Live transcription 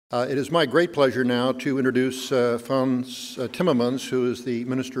It is my great pleasure now to introduce Frans Timmermans, who is the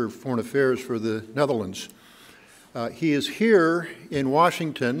Minister of Foreign Affairs for the Netherlands. He is here in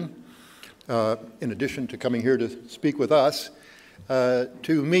Washington, in addition to coming here to speak with us,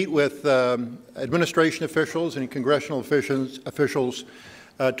 to meet with administration officials and congressional officials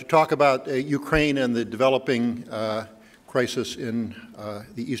to talk about Ukraine and the developing crisis in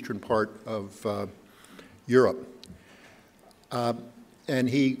the eastern part of Europe. And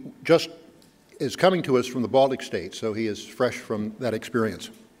he just is coming to us from the Baltic states, so he is fresh from that experience.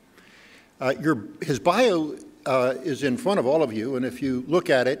 His bio is in front of all of you, and if you look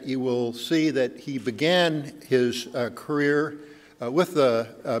at it, you will see that he began his career with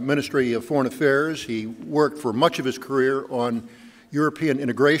the Ministry of Foreign Affairs. He worked for much of his career on European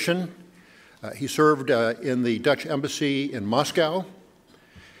integration. He served in the Dutch embassy in Moscow.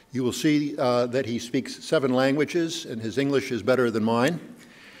 You will see that he speaks 7 languages, and his English is better than mine.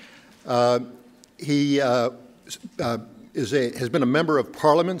 He has been a member of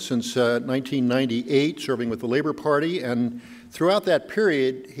Parliament since 1998, serving with the Labour Party, and throughout that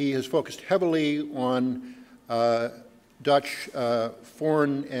period, he has focused heavily on Dutch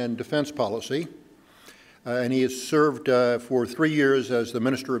foreign and defense policy, and he has served for 3 years as the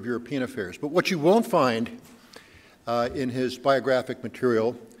Minister of European Affairs. But what you won't find in his biographic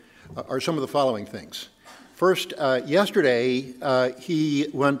material are some of the following things. First, yesterday he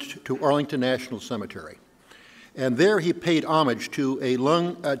went to Arlington National Cemetery, and there he paid homage to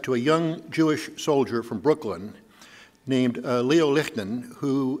a young Jewish soldier from Brooklyn named Leo Lichtman,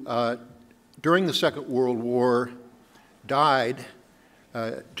 who during the Second World War died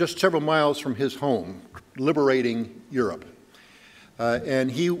just several miles from his home, liberating Europe.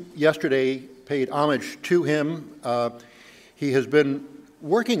 And he yesterday paid homage to him. He has been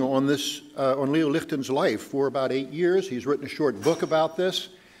working on this, on Leo Lichtman's life for about 8 years. He's written a short book about this.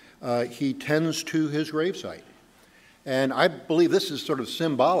 He tends to his gravesite. And I believe this is sort of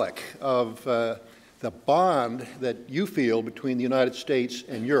symbolic of the bond that you feel between the United States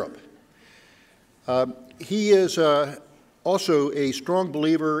and Europe. He is also a strong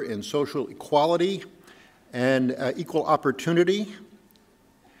believer in social equality and equal opportunity.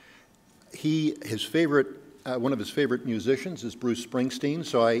 One of his favorite musicians is Bruce Springsteen,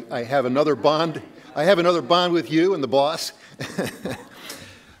 so I have another bond. I have another bond with you and the boss.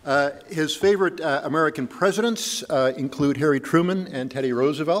 His favorite American presidents include Harry Truman and Teddy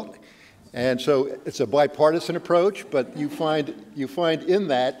Roosevelt, and so it's a bipartisan approach. But you find in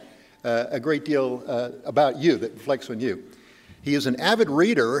that a great deal about you that reflects on you. He is an avid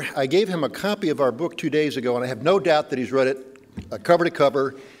reader. I gave him a copy of our book 2 days ago, and I have no doubt that he's read it cover to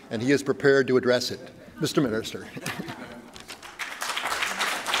cover, and he is prepared to address it. Mr. Minister.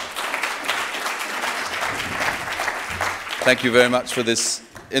 Thank you very much for this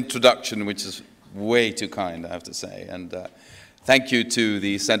introduction, which is way too kind, I have to say. And thank you to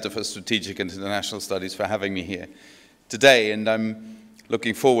the Center for Strategic and International Studies for having me here today. And I'm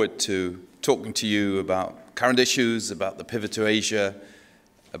looking forward to talking to you about current issues, about the pivot to Asia,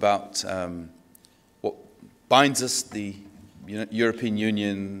 about what binds us, the European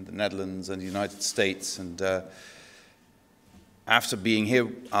Union, the Netherlands, and the United States. And after being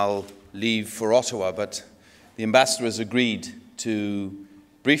here, I'll leave for Ottawa, but the ambassador has agreed to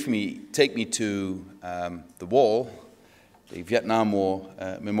briefly take me to the wall, the Vietnam War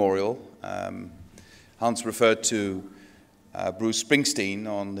Memorial. Hans referred to Bruce Springsteen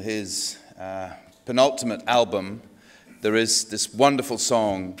on his penultimate album. There is this wonderful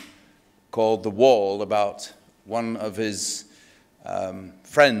song called The Wall about one of his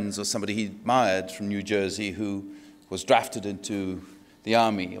friends or somebody he admired from New Jersey who was drafted into the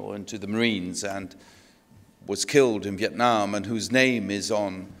army or into the Marines and was killed in Vietnam, and whose name is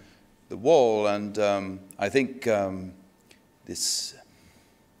on the wall. And I think this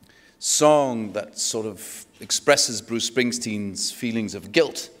song that sort of expresses Bruce Springsteen's feelings of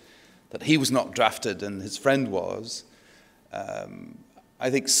guilt that he was not drafted and his friend was, I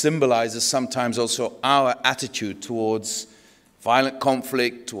think symbolizes sometimes also our attitude towards violent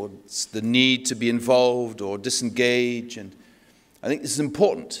conflict, towards the need to be involved or disengage. And I think this is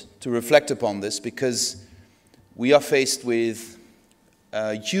important to reflect upon this, because we are faced with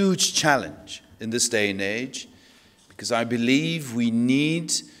a huge challenge in this day and age, because I believe we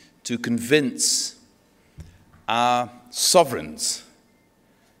need to convince our sovereigns,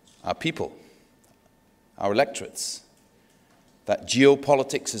 our people, our electorates, that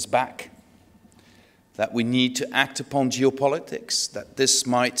geopolitics is back, that we need to act upon geopolitics, that this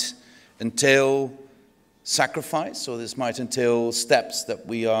might entail sacrifice, or this might entail steps that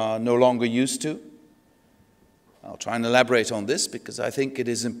we are no longer used to. I'll try and elaborate on this because I think it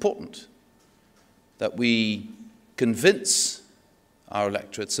is important that we convince our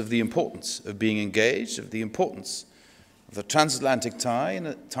electorates of the importance of being engaged, of the importance of the transatlantic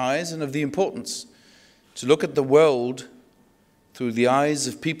ties, and of the importance to look at the world through the eyes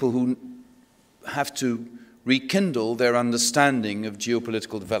of people who have to rekindle their understanding of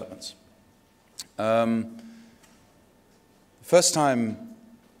geopolitical developments. The first time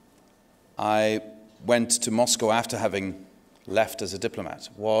I went to Moscow after having left as a diplomat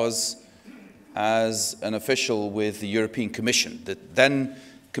was as an official with the European Commission. The then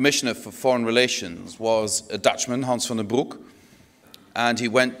Commissioner for Foreign Relations was a Dutchman, Hans van den Broek, and he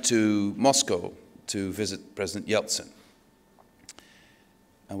went to Moscow to visit President Yeltsin.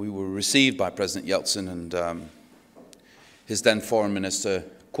 And we were received by President Yeltsin and his then Foreign Minister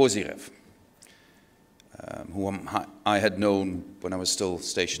Kozyrev, whom I had known when I was still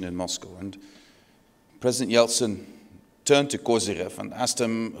stationed in Moscow. And President Yeltsin turned to Kozyrev and asked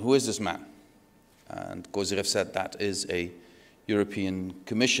him, "Who is this man?" And Kozyrev said, "That is a European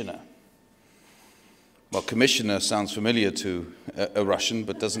commissioner." Well, commissioner sounds familiar to a Russian,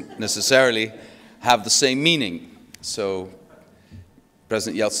 but doesn't necessarily have the same meaning. So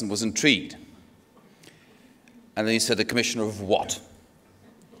President Yeltsin was intrigued. And then he said, "A commissioner of what?"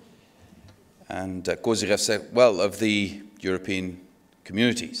 And Kozyrev said, "Well, of the European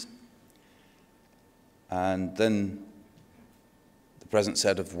communities." And then the president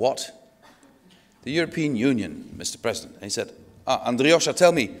said, "Of what?" "The European Union, Mr. President." And he said, "Andriosha,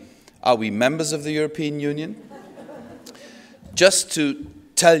 tell me, are we members of the European Union?" Just to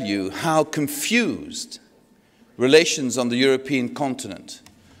tell you how confused relations on the European continent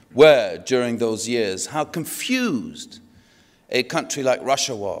were during those years, how confused a country like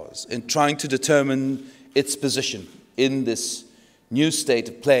Russia was in trying to determine its position in this new state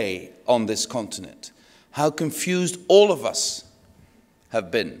of play on this continent, how confused all of us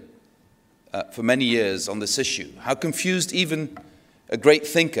have been for many years on this issue, how confused even a great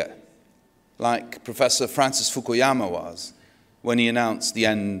thinker like Professor Francis Fukuyama was when he announced the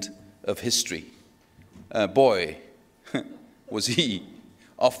end of history. Boy, was he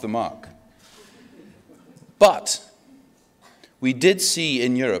off the mark. But we did see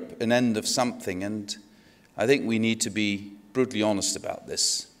in Europe an end of something, and I think we need to be brutally honest about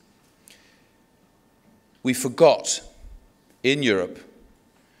this. We forgot in Europe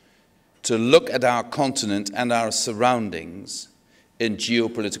to look at our continent and our surroundings in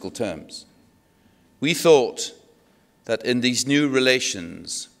geopolitical terms. We thought that in these new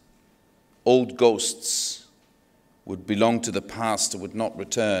relations, old ghosts would belong to the past and would not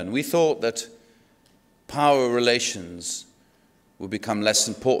return. We thought that power relations would become less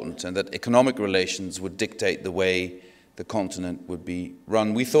important and that economic relations would dictate the way the continent would be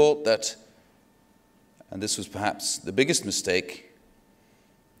run. We thought that, and this was perhaps the biggest mistake,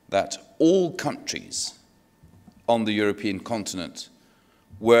 that all countries on the European continent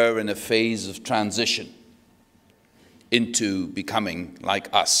were in a phase of transition into becoming like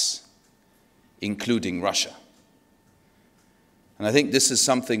us, including Russia. And I think this is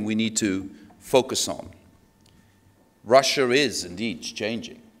something we need to focus on. Russia is indeed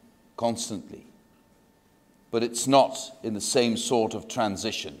changing constantly, but it's not in the same sort of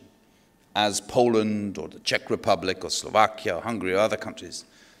transition as Poland or the Czech Republic or Slovakia or Hungary or other countries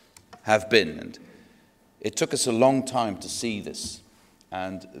have been. And it took us a long time to see this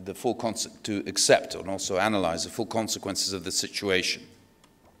and to accept and also analyze the full consequences of the situation.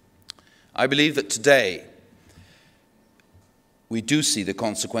 I believe that today we do see the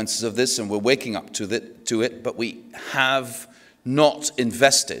consequences of this and we're waking up to it, but we have not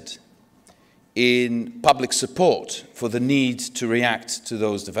invested in public support for the need to react to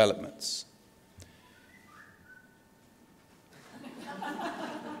those developments.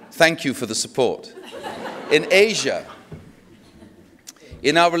 Thank you for the support. In Asia,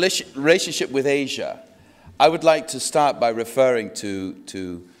 in our relationship with Asia, I would like to start by referring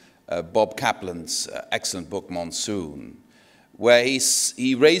to Bob Kaplan's excellent book, Monsoon, where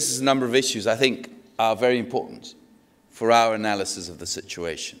he raises a number of issues I think are very important for our analysis of the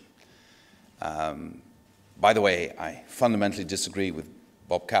situation. By the way, I fundamentally disagree with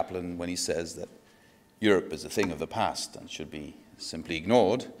Bob Kaplan when he says that Europe is a thing of the past and should be simply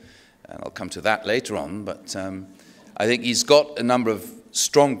ignored. And I'll come to that later on, but I think he's got a number of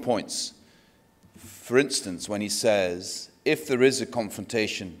strong points. For instance, when he says, if there is a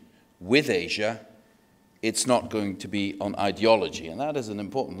confrontation with Asia, it's not going to be on ideology, and that is an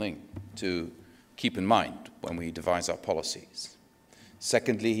important thing to keep in mind when we devise our policies.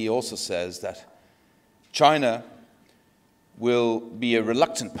 Secondly, he also says that China will be a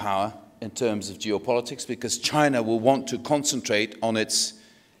reluctant power in terms of geopolitics, because China will want to concentrate on its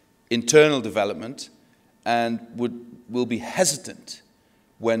internal development and will be hesitant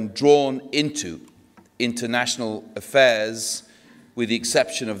when drawn into international affairs, with the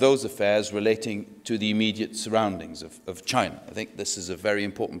exception of those affairs relating to the immediate surroundings of China. I think this is a very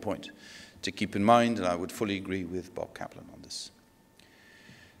important point to keep in mind, and I would fully agree with Bob Kaplan on this.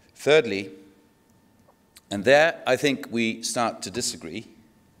 Thirdly, and there I think we start to disagree,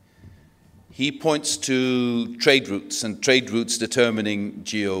 he points to trade routes and trade routes determining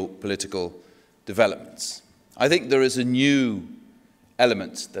geopolitical developments. I think there is a new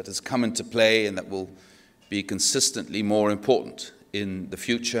element that has come into play and that will be consistently more important in the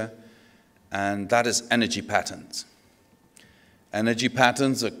future, and that is energy patterns. Energy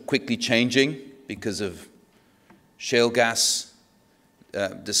patterns are quickly changing because of shale gas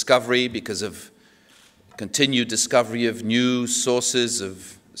discovery, because of continued discovery of new sources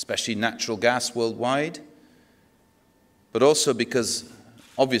of especially natural gas worldwide, but also because,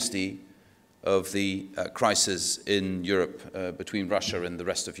 obviously, of the crisis in Europe between Russia and the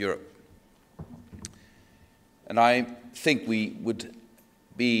rest of Europe. And I think we would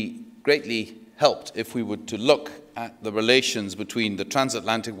be greatly helped if we were to look at the relations between the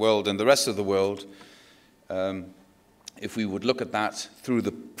transatlantic world and the rest of the world, if we would look at that through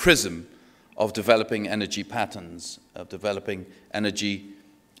the prism of developing energy patterns, of developing energy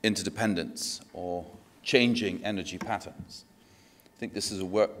interdependence, or changing energy patterns. I think this is a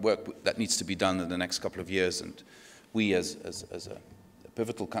work that needs to be done in the next couple of years, and we as a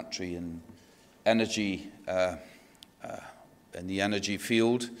pivotal country in energy, in the energy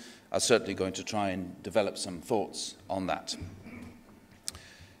field, are certainly going to try and develop some thoughts on that.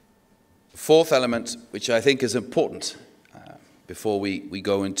 Fourth element, which I think is important before we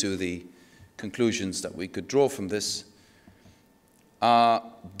go into the conclusions that we could draw from this, are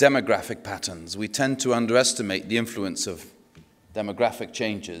demographic patterns. We tend to underestimate the influence of demographic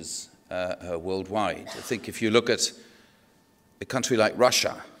changes worldwide. I think if you look at a country like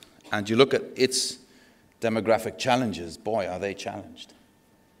Russia and you look at its demographic challenges, boy, are they challenged.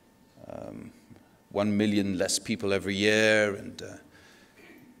 1 million less people every year, and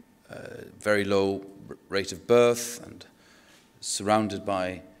very low rate of birth, and surrounded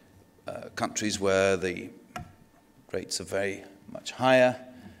by countries where the rates are very much higher.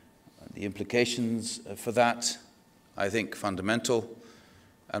 The implications for that, I think, fundamental,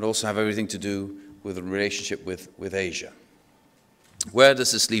 and also have everything to do with the relationship with Asia. Where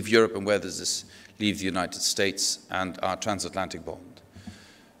does this leave Europe, and where does this leave the United States and our transatlantic bond?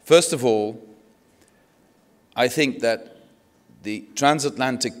 First of all, I think that the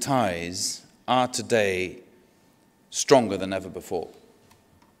transatlantic ties are today stronger than ever before.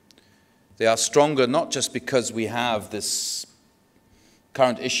 They are stronger not just because we have this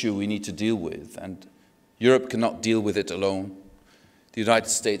current issue we need to deal with, and Europe cannot deal with it alone. The United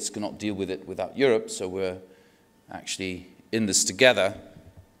States cannot deal with it without Europe, so we're actually in this together.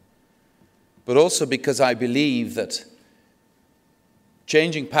 But also because I believe that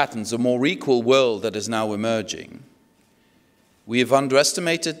changing patterns, a more equal world that is now emerging, we have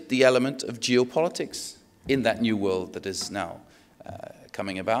underestimated the element of geopolitics in that new world that is now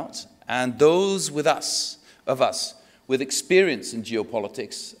coming about. And those of us with experience in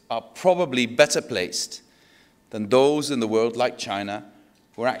geopolitics are probably better placed than those in the world like China,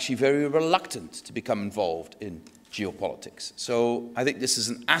 who are actually very reluctant to become involved in geopolitics. So I think this is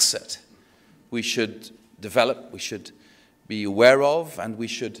an asset we should develop, we should be aware of, and we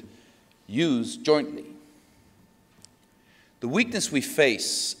should use jointly. The weakness we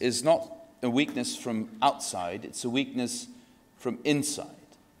face is not a weakness from outside, it's a weakness from inside.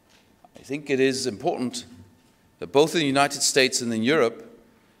 I think it is important that both in the United States and in Europe,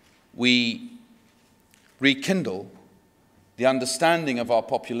 we rekindle the understanding of our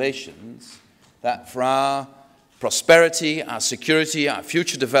populations that for our prosperity, our security, our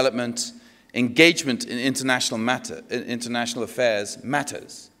future development, engagement in international affairs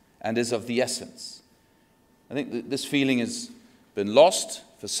matters and is of the essence. I think that this feeling has been lost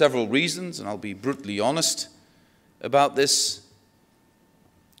for several reasons, and I'll be brutally honest about this.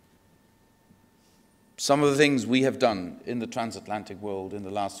 Some of the things we have done in the transatlantic world in the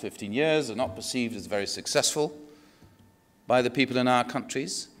last 15 years are not perceived as very successful by the people in our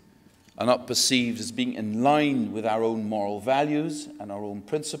countries, are not perceived as being in line with our own moral values and our own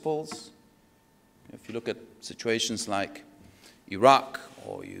principles. If you look at situations like Iraq,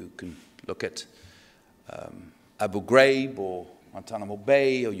 or you can look at Abu Ghraib or Guantanamo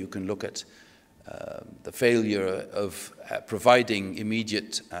Bay, or you can look at the failure of providing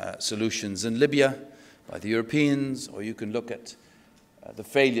immediate solutions in Libya by the Europeans, or you can look at the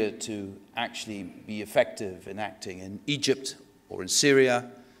failure to actually be effective in acting in Egypt or in Syria.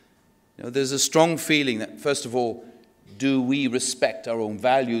 You know, there's a strong feeling that, first of all, do we respect our own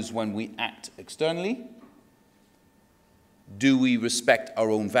values when we act externally? Do we respect our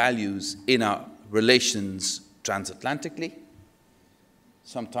own values in our relations transatlantically?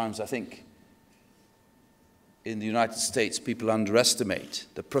 Sometimes I think in the United States people underestimate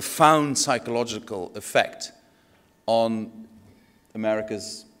the profound psychological effect on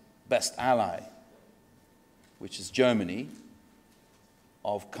America's best ally, which is Germany,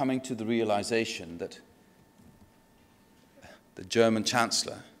 of coming to the realization that the German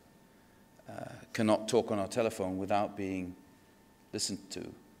Chancellor cannot talk on our telephone without being listened to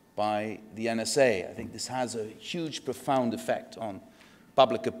by the NSA. I think this has a huge, profound effect on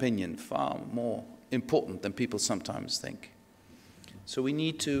public opinion, far more important than people sometimes think. So we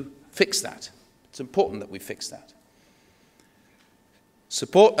need to fix that. It's important that we fix that.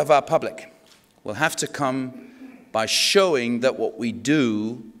 Support of our public will have to come by showing that what we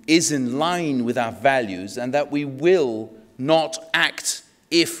do is in line with our values and that we will not act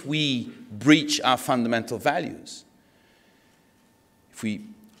if we breach our fundamental values. If we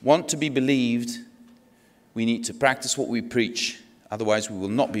want to be believed, we need to practice what we preach, otherwise we will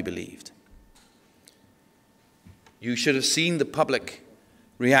not be believed. You should have seen the public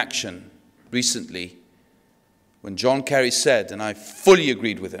reaction recently when John Kerry said, and I fully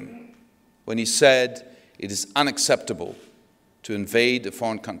agreed with him, when he said it is unacceptable to invade a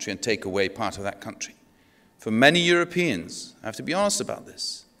foreign country and take away part of that country. For many Europeans, I have to be honest about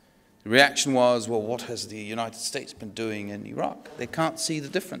this, the reaction was, well, what has the United States been doing in Iraq? They can't see the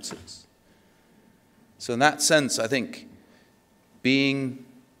differences. So in that sense, I think being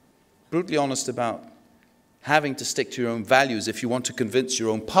brutally honest about having to stick to your own values if you want to convince your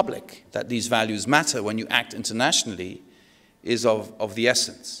own public that these values matter when you act internationally is of the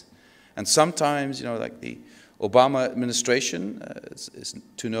essence. And sometimes, you know, like the Obama administration, is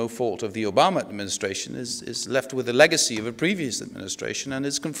to no fault of the Obama administration, is left with a legacy of a previous administration and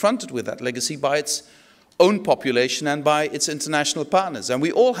is confronted with that legacy by its own population and by its international partners. And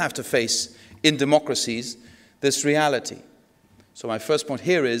we all have to face, in democracies, this reality. So my first point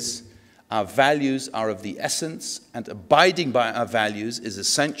here is our values are of the essence, and abiding by our values is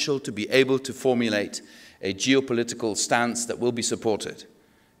essential to be able to formulate a geopolitical stance that will be supported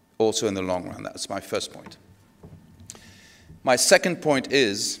also in the long run. That's my first point. My second point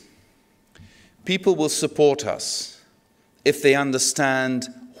is people will support us if they understand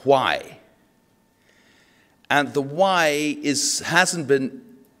why. And the why hasn't been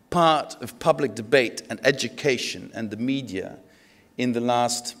part of public debate and education and the media in the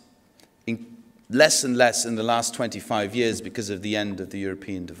last, less and less in the last 25 years because of the end of the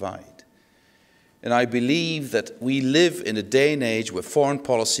European divide. And I believe that we live in a day and age where foreign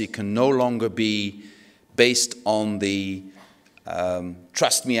policy can no longer be based on the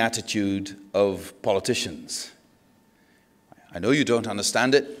trust me attitude of politicians. I know you don't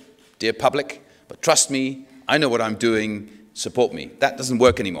understand it, dear public, but trust me, I know what I'm doing, support me. That doesn't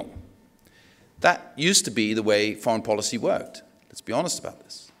work anymore. That used to be the way foreign policy worked. Let's be honest about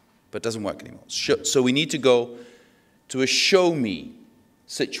this. But it doesn't work anymore. So we need to go to a show me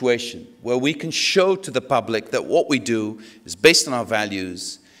situation where we can show to the public that what we do is based on our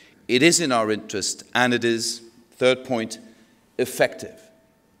values, it is in our interest, and it is, third point, effective.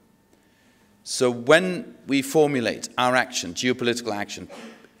 So when we formulate our action, geopolitical action,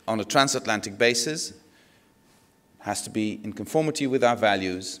 on a transatlantic basis, it has to be in conformity with our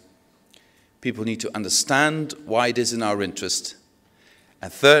values. People need to understand why it is in our interest.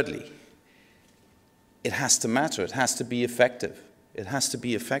 And thirdly, it has to matter. It has to be effective. It has to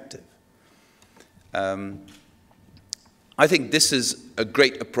be effective. I think this is a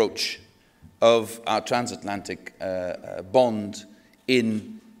great approach of our transatlantic bond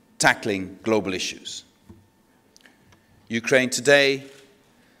in tackling global issues. Ukraine today,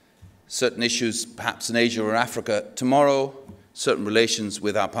 certain issues perhaps in Asia or Africa tomorrow, certain relations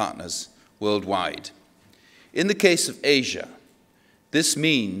with our partners worldwide. In the case of Asia, this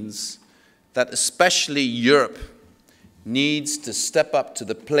means that especially Europe needs to step up to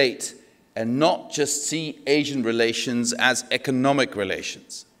the plate and not just see Asian relations as economic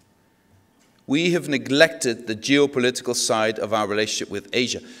relations. We have neglected the geopolitical side of our relationship with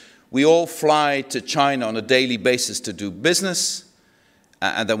Asia. We all fly to China on a daily basis to do business,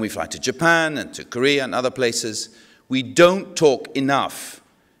 and then we fly to Japan and to Korea and other places. We don't talk enough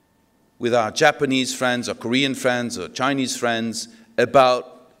with our Japanese friends or Korean friends or Chinese friends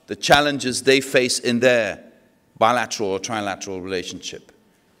about the challenges they face in their bilateral or trilateral relationship.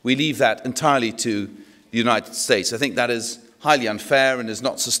 We leave that entirely to the United States. I think that is highly unfair and is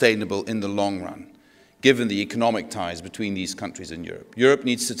not sustainable in the long run, given the economic ties between these countries and Europe. Europe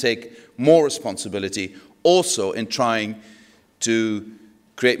needs to take more responsibility also in trying to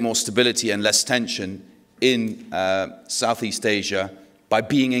create more stability and less tension in Southeast Asia by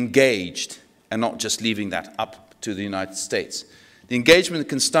being engaged and not just leaving that up to the United States. The engagement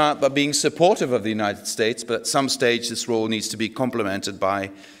can start by being supportive of the United States, but at some stage this role needs to be complemented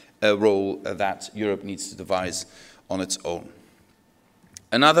by a role that Europe needs to devise on its own.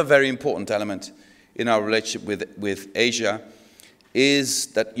 Another very important element in our relationship with Asia is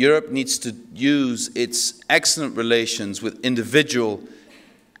that Europe needs to use its excellent relations with individual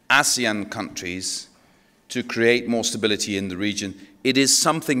ASEAN countries to create more stability in the region. It is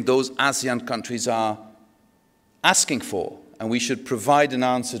something those ASEAN countries are asking for, and we should provide an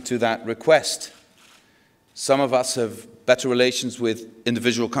answer to that request. Some of us have better relations with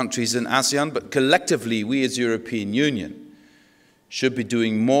individual countries in ASEAN, but collectively, we as European Union should be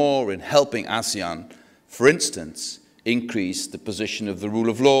doing more in helping ASEAN, for instance, increase the position of the rule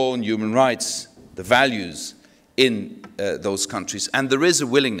of law and human rights, the values in those countries. And there is a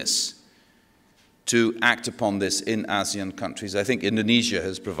willingness to act upon this in ASEAN countries. I think Indonesia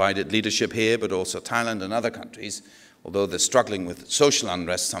has provided leadership here, but also Thailand and other countries, although they're struggling with social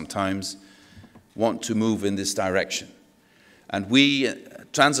unrest sometimes, want to move in this direction. And we,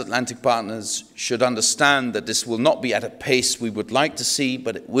 transatlantic partners, should understand that this will not be at a pace we would like to see,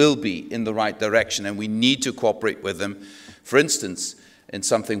 but it will be in the right direction, and we need to cooperate with them. For instance, in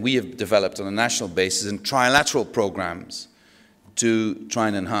something we have developed on a national basis in trilateral programs to try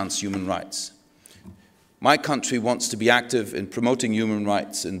and enhance human rights. My country wants to be active in promoting human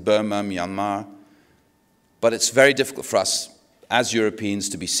rights in Burma, Myanmar, but it's very difficult for us as Europeans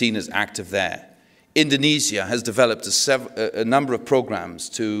to be seen as active there. Indonesia has developed a number of programs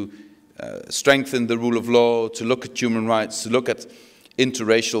to strengthen the rule of law, to look at human rights, to look at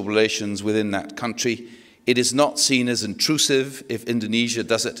interracial relations within that country. It is not seen as intrusive if Indonesia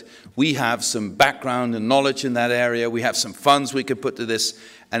does it. We have some background and knowledge in that area. We have some funds we could put to this.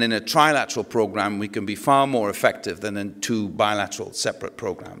 And in a trilateral program, we can be far more effective than in two bilateral separate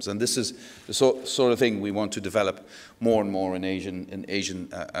programs. And this is the sort of thing we want to develop more and more in Asian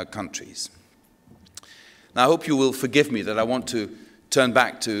countries. Now, I hope you will forgive me that I want to turn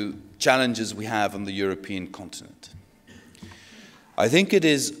back to challenges we have on the European continent. I think it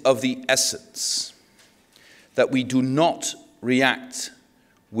is of the essence that we do not react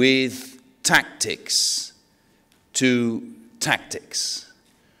with tactics to tactics.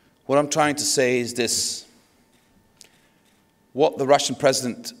 What I'm trying to say is this: what the Russian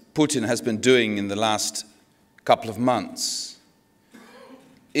President Putin has been doing in the last couple of months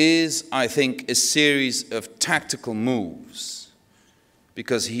is, I think, a series of tactical moves,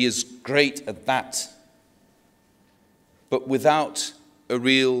 because he is great at that, but without a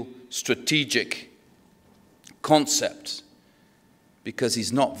real strategic concept, because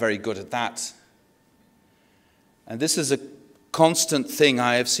he's not very good at that. And this is a constant thing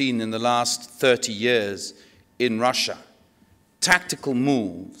I have seen in the last 30 years in Russia. Tactical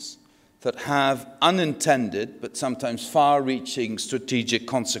moves that have unintended but sometimes far-reaching strategic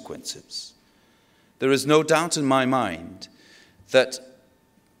consequences. There is no doubt in my mind that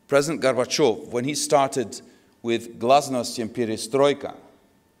President Gorbachev, when he started with Glasnost and Perestroika,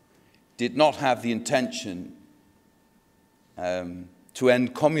 did not have the intention to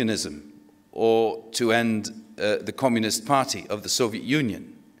end communism or to end the Communist Party of the Soviet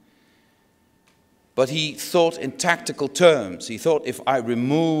Union. But he thought in tactical terms. He thought, if I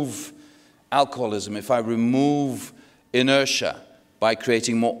remove alcoholism, if I remove inertia by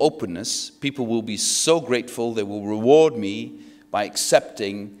creating more openness, people will be so grateful, they will reward me by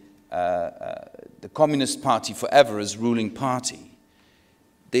accepting the Communist Party forever as ruling party.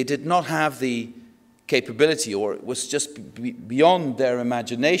 They did not have the capability, or it was just beyond their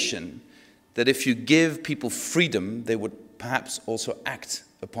imagination, that if you give people freedom, they would perhaps also act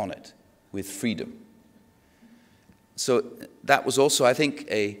upon it with freedom. So that was also, I think,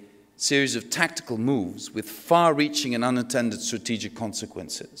 a series of tactical moves with far-reaching and unintended strategic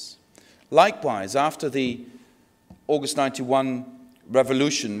consequences. Likewise, after the August 91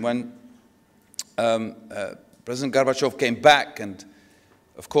 revolution, when President Gorbachev came back, and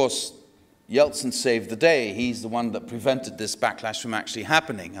of course Yeltsin saved the day. He's the one that prevented this backlash from actually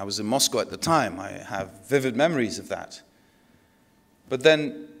happening. I was in Moscow at the time. I have vivid memories of that. But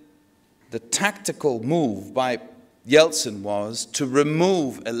then the tactical move by Yeltsin was to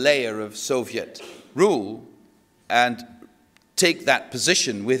remove a layer of Soviet rule and take that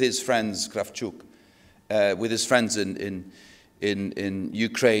position with his friends, Kravchuk, with his friends in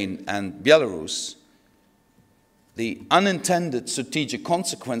Ukraine and Belarus, the unintended strategic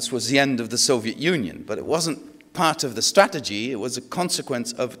consequence was the end of the Soviet Union, but it wasn't part of the strategy, it was a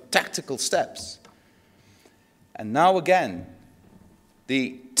consequence of tactical steps. And now again,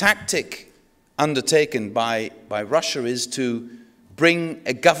 the tactic undertaken by Russia is to bring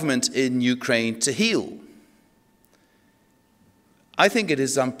a government in Ukraine to heel. I think it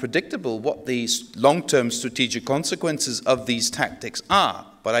is unpredictable what the long-term strategic consequences of these tactics are,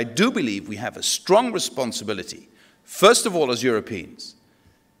 but I do believe we have a strong responsibility, first of all as Europeans,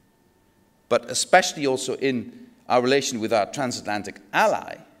 but especially also in our relation with our transatlantic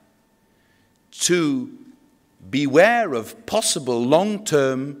ally, to beware of possible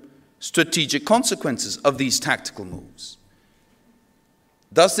long-term strategic consequences of these tactical moves.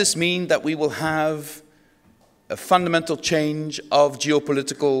 Does this mean that we will have a fundamental change of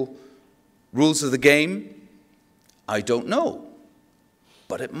geopolitical rules of the game? I don't know,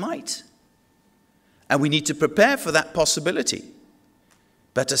 but it might. And we need to prepare for that possibility.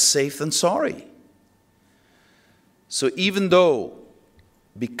 Better safe than sorry. So even though,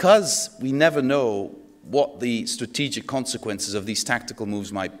 because we never know what the strategic consequences of these tactical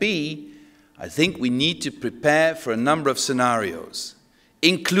moves might be, I think we need to prepare for a number of scenarios,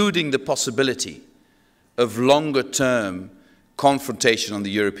 including the possibility of longer-term confrontation on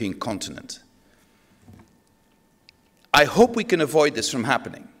the European continent. I hope we can avoid this from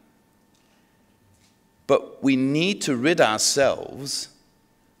happening, but we need to rid ourselves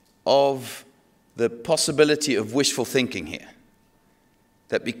of the possibility of wishful thinking here,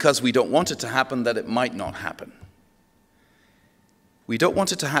 that because we don't want it to happen, that it might not happen. We don't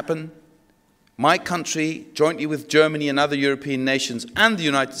want it to happen. My country, jointly with Germany and other European nations and the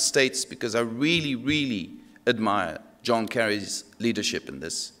United States, because I really, really admire John Kerry's leadership in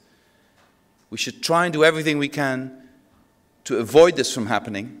this, we should try and do everything we can to avoid this from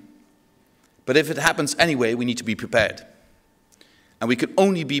happening. But if it happens anyway, we need to be prepared. And we can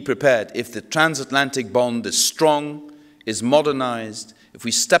only be prepared if the transatlantic bond is strong, is modernized, if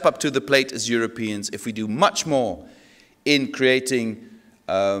we step up to the plate as Europeans, if we do much more in creating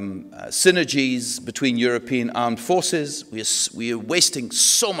synergies between European armed forces. We are wasting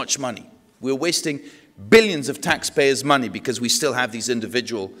so much money. We're wasting billions of taxpayers' money because we still have these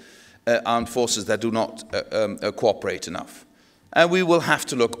individual armed forces that do not cooperate enough. And we will have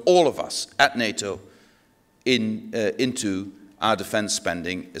to look, all of us, at NATO into our defense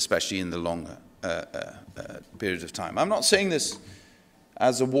spending, especially in the longer period of time. I'm not saying this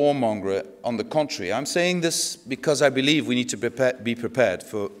as a warmonger. On the contrary, I'm saying this because I believe we need to be prepared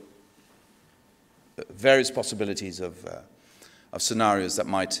for various possibilities of scenarios that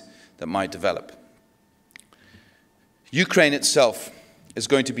might develop. Ukraine itself is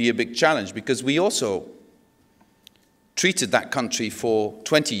going to be a big challenge because we also treated that country for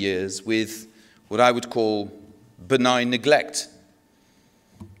 20 years with what I would call benign neglect.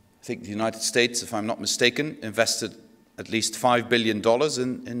 I think the United States, if I'm not mistaken, invested at least $5 billion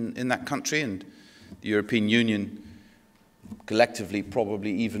in that country, and the European Union collectively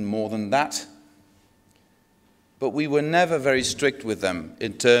probably even more than that. But we were never very strict with them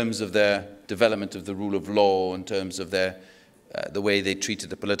in terms of their development of the rule of law, in terms of the way they treated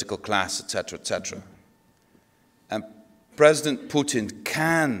the political class, etc., etc. And President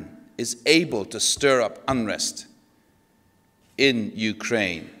Putin is able to stir up unrest in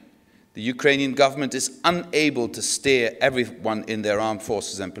Ukraine. The Ukrainian government is unable to steer everyone in their armed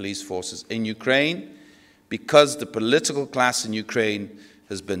forces and police forces in Ukraine because the political class in Ukraine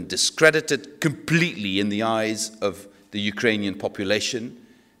has been discredited completely in the eyes of the Ukrainian population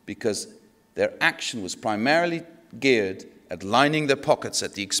because their action was primarily geared at lining their pockets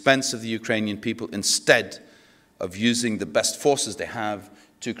at the expense of the Ukrainian people instead of using the best forces they have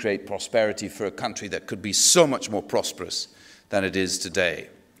to create prosperity for a country that could be so much more prosperous than it is today.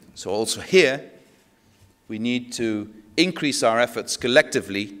 So also here, we need to increase our efforts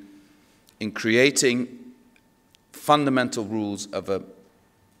collectively in creating fundamental rules of a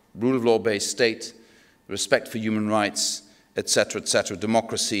rule of law-based state, respect for human rights, etc.,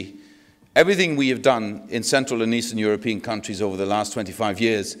 democracy. Everything we have done in Central and Eastern European countries over the last 25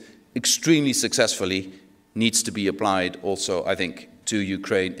 years extremely successfully needs to be applied also, I think, to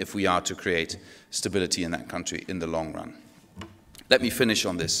Ukraine if we are to create stability in that country in the long run. Let me finish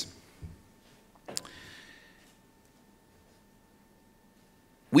on this.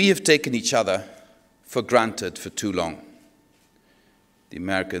 We have taken each other for granted for too long, the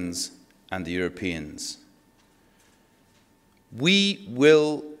Americans and the Europeans. We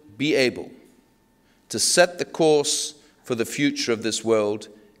will be able to set the course for the future of this world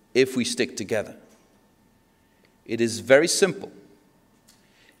if we stick together. It is very simple.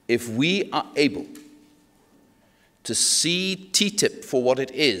 If we are able to see TTIP for what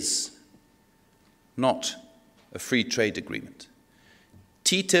it is, not a free trade agreement.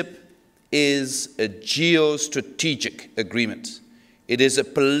 TTIP is a geostrategic agreement. It is a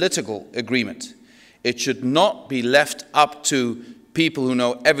political agreement. It should not be left up to people who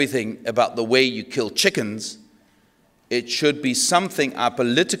know everything about the way you kill chickens. It should be something our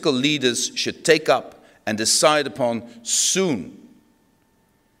political leaders should take up and decide upon soon.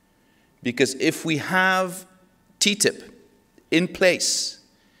 Because if we have TTIP in place,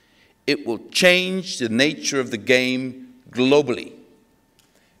 it will change the nature of the game globally.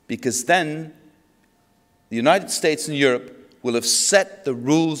 Because then the United States and Europe will have set the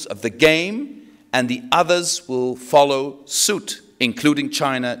rules of the game, and the others will follow suit, including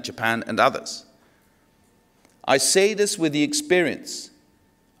China, Japan, and others. I say this with the experience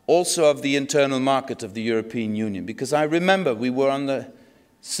also of the internal market of the European Union, because I remember we were under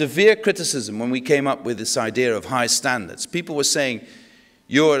severe criticism when we came up with this idea of high standards. People were saying,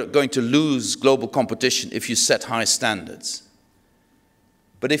 you're going to lose global competition if you set high standards.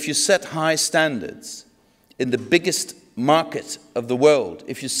 But if you set high standards in the biggest market of the world,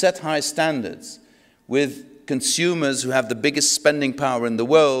 if you set high standards with consumers who have the biggest spending power in the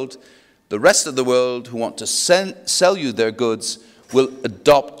world, the rest of the world who want to sell you their goods will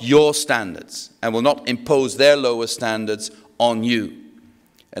adopt your standards and will not impose their lower standards on you.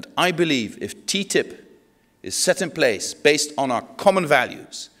 And I believe if TTIP is set in place based on our common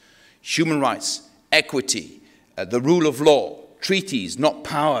values, human rights, equity, the rule of law, treaties, not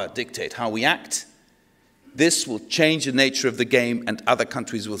power, dictate how we act, this will change the nature of the game and other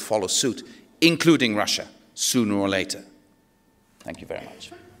countries will follow suit, including Russia, sooner or later. Thank you very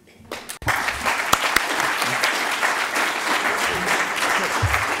much.